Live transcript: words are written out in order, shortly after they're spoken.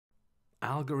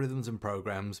Algorithms and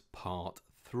Programs Part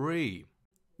 3.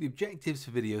 The objectives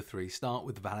for Video 3 start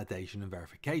with validation and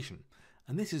verification,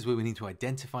 and this is where we need to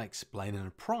identify, explain and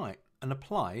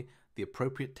apply the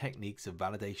appropriate techniques of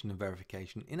validation and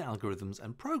verification in algorithms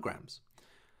and programs.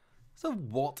 So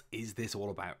what is this all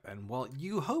about then? Well,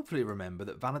 you hopefully remember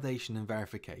that validation and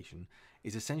verification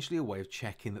is essentially a way of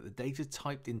checking that the data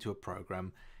typed into a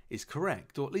program is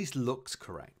correct, or at least looks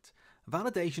correct.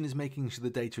 Validation is making sure the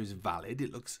data is valid,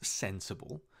 it looks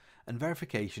sensible, and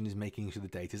verification is making sure the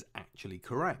data is actually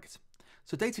correct.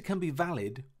 So data can be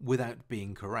valid without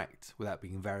being correct, without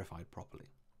being verified properly.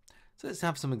 So let's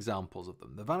have some examples of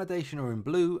them. The validation are in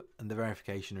blue and the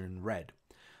verification are in red.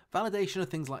 Validation are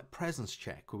things like presence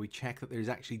check, where we check that there is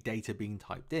actually data being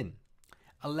typed in.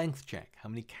 A length check, how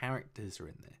many characters are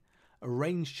in there. A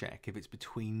range check, if it's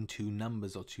between two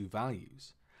numbers or two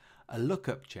values. A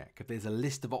lookup check, if there's a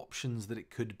list of options that it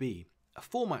could be. A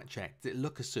format check, does it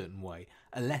look a certain way?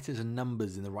 A letters and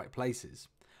numbers in the right places?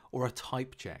 Or a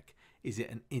type check, is it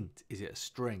an int? Is it a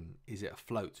string? Is it a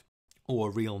float? Or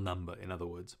a real number, in other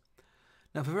words.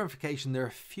 Now for verification, there are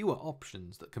fewer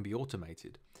options that can be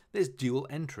automated. There's dual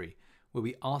entry, where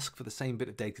we ask for the same bit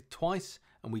of data twice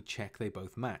and we check they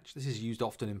both match. This is used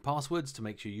often in passwords to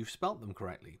make sure you've spelt them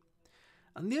correctly.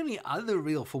 And the only other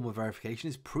real form of verification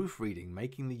is proofreading,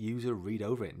 making the user read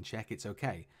over it and check it's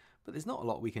okay. But there's not a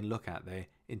lot we can look at there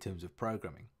in terms of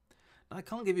programming. Now I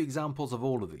can't give you examples of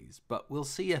all of these, but we'll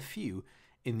see a few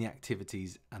in the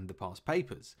activities and the past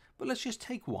papers. But let's just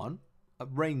take one, a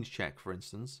range check for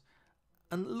instance,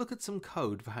 and look at some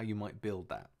code for how you might build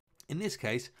that. In this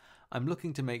case, I'm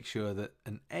looking to make sure that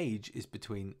an age is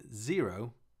between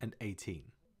 0 and 18.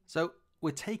 So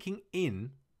we're taking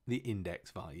in the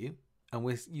index value and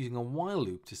we're using a while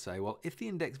loop to say, well, if the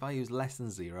index value is less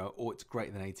than 0 or it's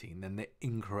greater than 18, then they're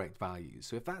incorrect values.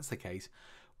 So if that's the case,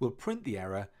 we'll print the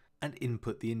error and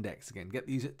input the index again, get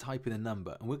the user to type in a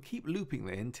number, and we'll keep looping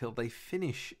there until they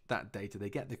finish that data, they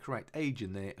get the correct age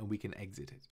in there, and we can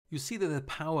exit it. You see that the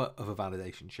power of a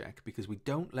validation check because we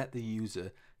don't let the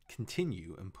user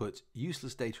continue and put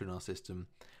useless data in our system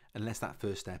unless that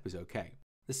first step is okay.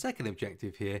 The second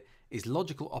objective here is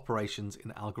logical operations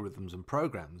in algorithms and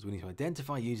programs. We need to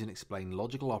identify, use and explain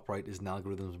logical operators in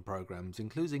algorithms and programs,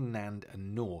 including NAND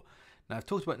and NOR. Now I've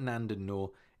talked about NAND and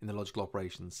NOR in the logical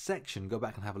operations section. Go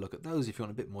back and have a look at those if you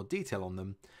want a bit more detail on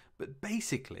them. But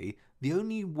basically, the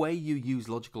only way you use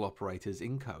logical operators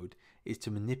in code is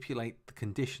to manipulate the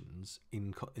conditions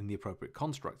in the appropriate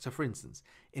construct. So for instance,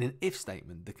 in an if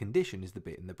statement, the condition is the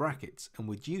bit in the brackets, and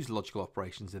we'd use logical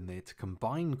operations in there to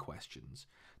combine questions,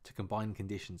 to combine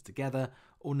conditions together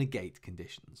or negate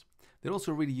conditions. They're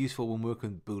also really useful when working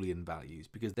with Boolean values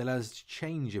because they allow us to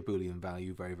change a Boolean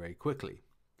value very, very quickly.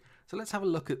 So let's have a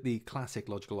look at the classic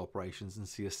logical operations and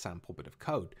see a sample bit of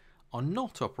code. Our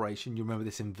not operation, you remember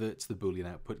this inverts the Boolean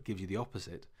output, gives you the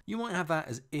opposite. You might have that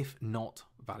as if not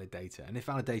valid data. And if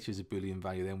valid data is a Boolean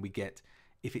value, then we get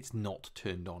if it's not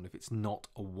turned on, if it's not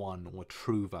a 1 or a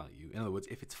true value. In other words,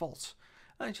 if it's false.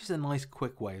 And it's just a nice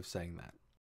quick way of saying that.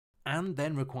 And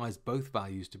then requires both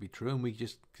values to be true, and we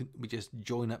just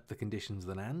join up the conditions of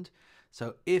an and.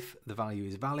 So if the value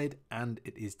is valid and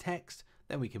it is text,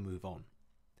 then we can move on.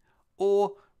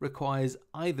 Or requires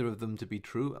either of them to be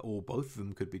true, or both of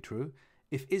them could be true.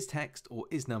 If is text or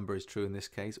is number is true in this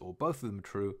case, or both of them are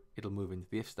true, it'll move into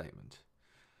the if statement.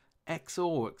 XOR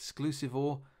or exclusive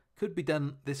OR could be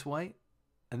done this way,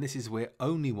 and this is where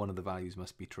only one of the values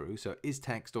must be true. So is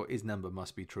text or is number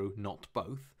must be true, not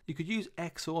both. You could use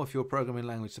XOR if your programming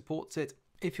language supports it.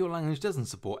 If your language doesn't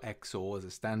support XOR as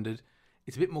a standard,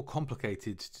 it's a bit more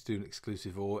complicated to do an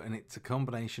exclusive OR, and it's a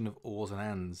combination of ORs and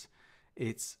ANDs.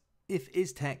 It's if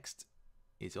is text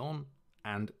is on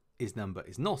and is number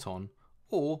is not on,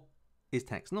 or is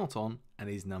text not on and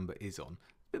is number is on.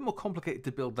 A bit more complicated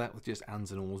to build that with just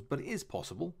ands and ors, but it is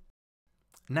possible.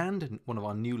 NAND, one of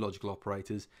our new logical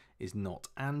operators, is not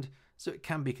and, so it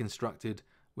can be constructed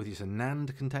with just a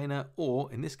NAND container,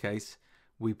 or in this case,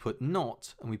 we put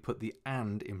not and we put the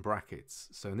and in brackets.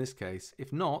 So in this case,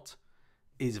 if not,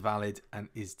 is valid and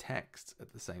is text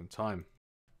at the same time.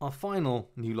 Our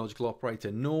final new logical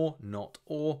operator, NOR, not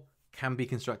OR, can be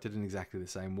constructed in exactly the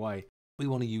same way. We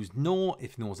want to use NOR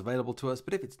if NOR is available to us,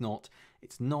 but if it's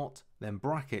not, then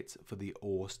brackets for the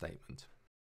OR statement.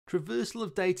 Traversal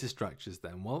of data structures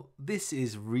then, well, this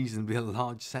is reasonably a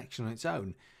large section on its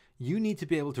own. You need to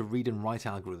be able to read and write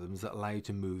algorithms that allow you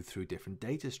to move through different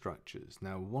data structures.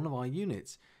 Now, one of our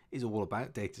units is all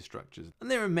about data structures,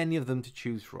 and there are many of them to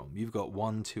choose from. You've got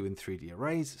 1, 2, and 3D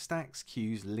arrays, stacks,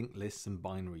 queues, linked lists, and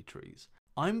binary trees.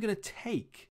 I'm going to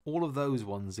take all of those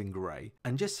ones in grey,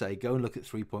 and just say go and look at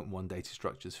 3.1 data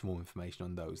structures for more information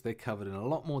on those. They're covered in a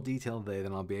lot more detail there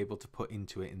than I'll be able to put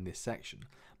into it in this section.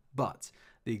 But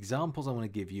the examples I want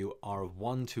to give you are of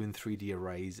 1, 2 and 3D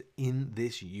arrays in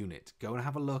this unit. Go and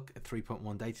have a look at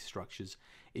 3.1 data structures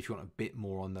if you want a bit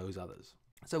more on those others.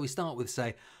 So we start with,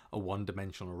 say, a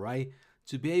one-dimensional array.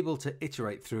 To be able to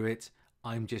iterate through it,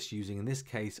 I'm just using, in this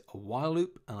case, a while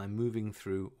loop, and I'm moving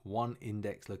through one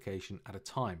index location at a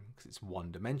time because it's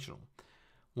one-dimensional.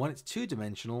 When it's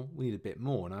two-dimensional, we need a bit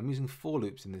more, and I'm using for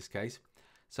loops in this case.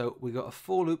 So we've got a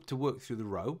for loop to work through the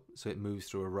row, so it moves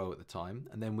through a row at the time,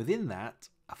 and then within that,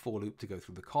 a for loop to go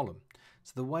through the column.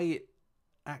 So the way it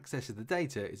accesses the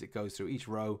data is it goes through each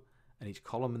row and each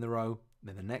column in the row,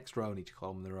 then the next row and each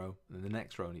column in the row, and then the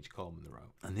next row and each column in the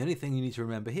row. And the only thing you need to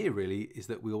remember here really is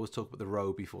that we always talk about the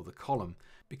row before the column,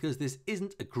 because this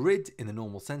isn't a grid in the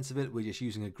normal sense of it. We're just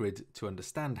using a grid to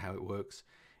understand how it works.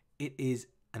 It is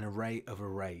an array of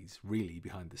arrays, really,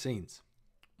 behind the scenes.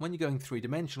 When you're going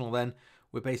three-dimensional then,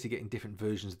 we're basically getting different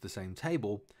versions of the same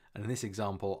table, and in this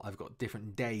example I've got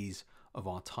different days of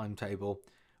our timetable.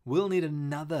 We'll need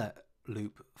another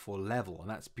loop for level, and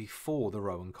that's before the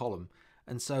row and column.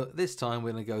 And so this time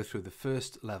we're going to go through the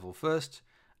first level first,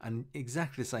 and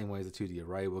exactly the same way as a 2D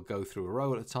array, we'll go through a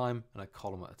row at a time and a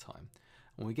column at a time.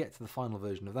 When we get to the final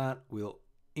version of that, we'll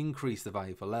increase the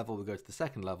value for level, we'll go to the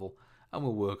second level, and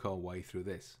we'll work our way through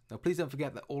this. Now please don't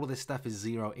forget that all of this stuff is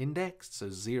 0 indexed, so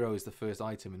 0 is the first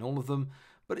item in all of them,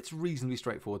 but it's reasonably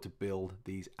straightforward to build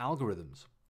these algorithms.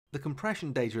 The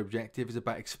compression data objective is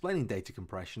about explaining data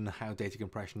compression and how data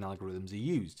compression algorithms are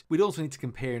used. We'd also need to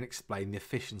compare and explain the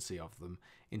efficiency of them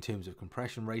in terms of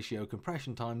compression ratio,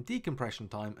 compression time, decompression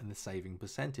time, and the saving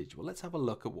percentage. Well, let's have a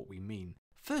look at what we mean.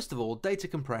 First of all, data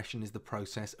compression is the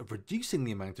process of reducing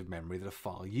the amount of memory that a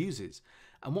file uses.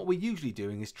 And what we're usually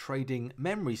doing is trading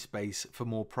memory space for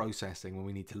more processing when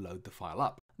we need to load the file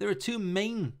up. There are two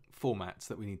main formats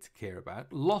that we need to care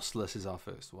about. Lossless is our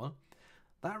first one.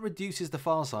 That reduces the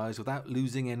file size without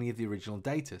losing any of the original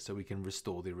data, so we can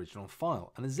restore the original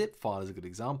file. And a zip file is a good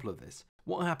example of this.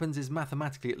 What happens is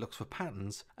mathematically it looks for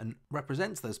patterns and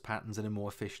represents those patterns in a more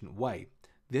efficient way.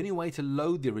 The only way to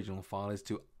load the original file is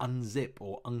to unzip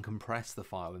or uncompress the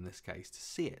file in this case to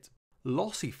see it.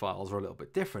 Lossy files are a little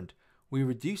bit different. We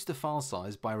reduce the file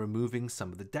size by removing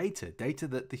some of the data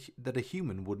that a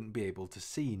human wouldn't be able to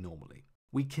see normally.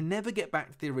 We can never get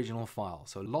back to the original file,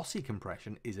 so lossy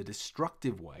compression is a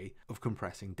destructive way of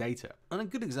compressing data. And a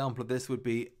good example of this would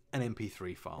be an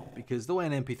MP3 file, because the way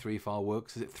an MP3 file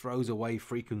works is it throws away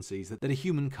frequencies that a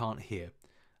human can't hear.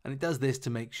 And it does this to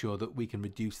make sure that we can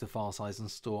reduce the file size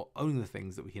and store only the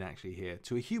things that we can actually hear.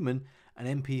 To a human,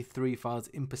 an MP3 file is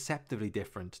imperceptibly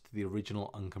different to the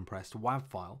original uncompressed WAV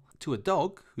file. To a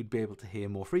dog, who'd be able to hear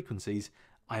more frequencies,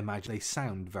 I imagine they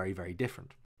sound very, very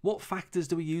different. What factors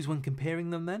do we use when comparing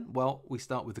them then? Well, we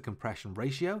start with the compression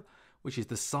ratio, which is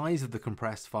the size of the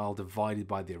compressed file divided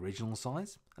by the original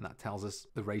size, and that tells us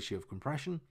the ratio of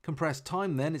compression. Compressed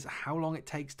time then is how long it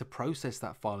takes to process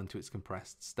that file into its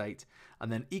compressed state,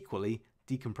 and then equally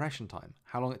decompression time,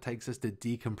 how long it takes us to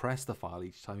decompress the file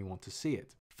each time we want to see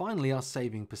it. Finally, our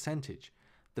saving percentage,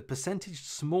 the percentage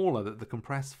smaller that the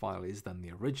compressed file is than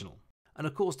the original. And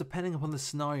of course, depending upon the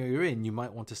scenario you're in, you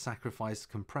might want to sacrifice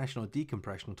compression or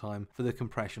decompression time for the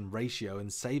compression ratio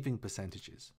and saving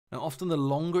percentages. Now, often the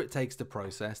longer it takes to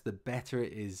process, the better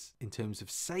it is in terms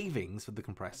of savings for the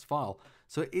compressed file.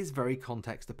 So it is very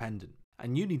context dependent.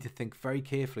 And you need to think very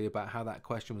carefully about how that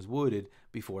question was worded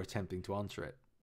before attempting to answer it.